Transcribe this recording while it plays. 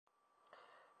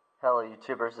Hello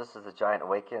YouTubers, this is The Giant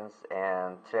Awakens,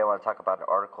 and today I want to talk about an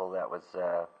article that was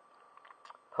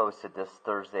posted this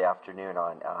Thursday afternoon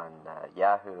on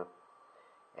Yahoo,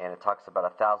 and it talks about a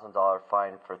 $1,000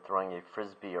 fine for throwing a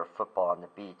frisbee or football on the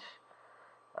beach.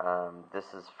 This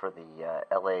is for the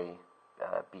LA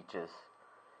beaches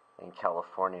in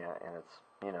California, and it's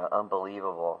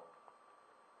unbelievable,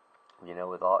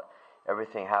 with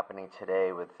everything happening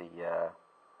today with the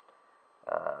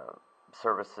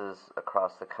services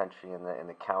across the country in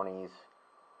the counties,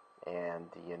 and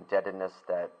the indebtedness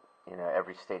that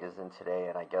every state is in today.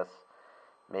 And I guess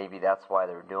maybe that's why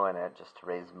they're doing it, just to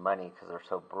raise money because they're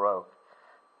so broke.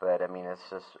 But I mean, it's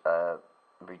just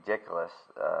ridiculous.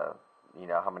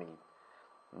 How many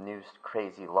new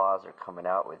crazy laws are coming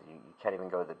out with you can't even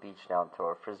go to the beach now and throw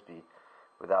a frisbee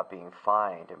without being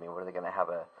fined. I mean, what are they going to have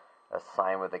a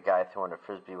sign with a guy throwing a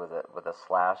frisbee with a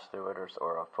slash through it,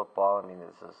 or a football? I mean,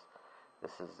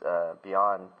 this is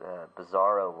beyond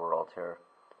bizarro world here.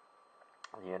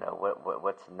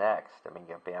 What's next? I mean,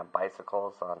 you ban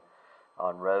bicycles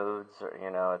on roads, or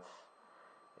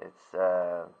it's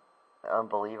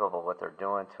unbelievable what they're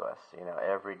doing to us.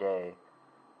 Every day,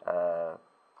 the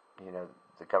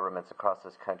governments across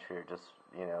this country are just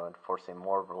enforcing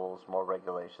more rules, more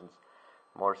regulations,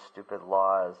 more stupid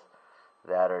laws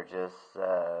that are just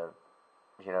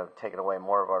taking away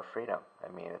more of our freedom. I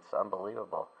mean, it's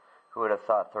unbelievable. Who would have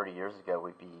thought 30 years ago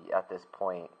we'd be at this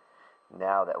point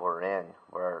now that we're in,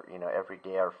 where every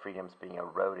day our freedom's being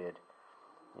eroded.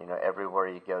 Everywhere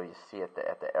you go, you see it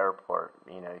at the airport.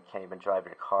 You can't even drive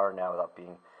your car now without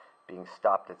being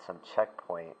stopped at some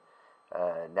checkpoint.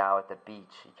 Now at the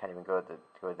beach, you can't even go to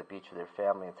the beach with your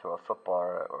family and throw a football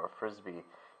or a frisbee,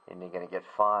 and you're going to get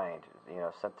fined.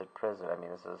 Sent to prison. I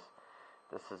mean,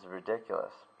 this is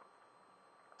ridiculous.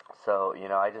 So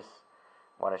I just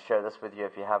want to share this with you.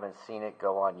 If you haven't seen it,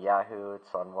 go on Yahoo.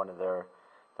 It's on one of their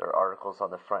articles on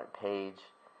the front page.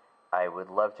 I would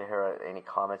love to hear any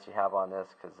comments you have on this,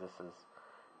 because this is,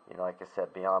 like I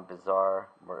said, beyond bizarre.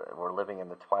 We're living in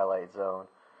the twilight zone.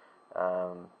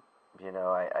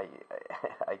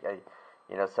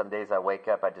 Some days I wake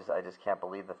up, I just can't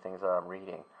believe the things that I'm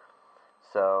reading.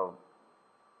 So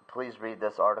please read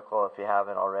this article if you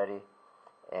haven't already,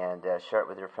 and share it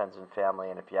with your friends and family.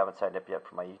 And if you haven't signed up yet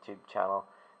for my YouTube channel,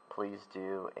 please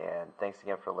do. And thanks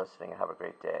again for listening, and have a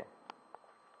great day.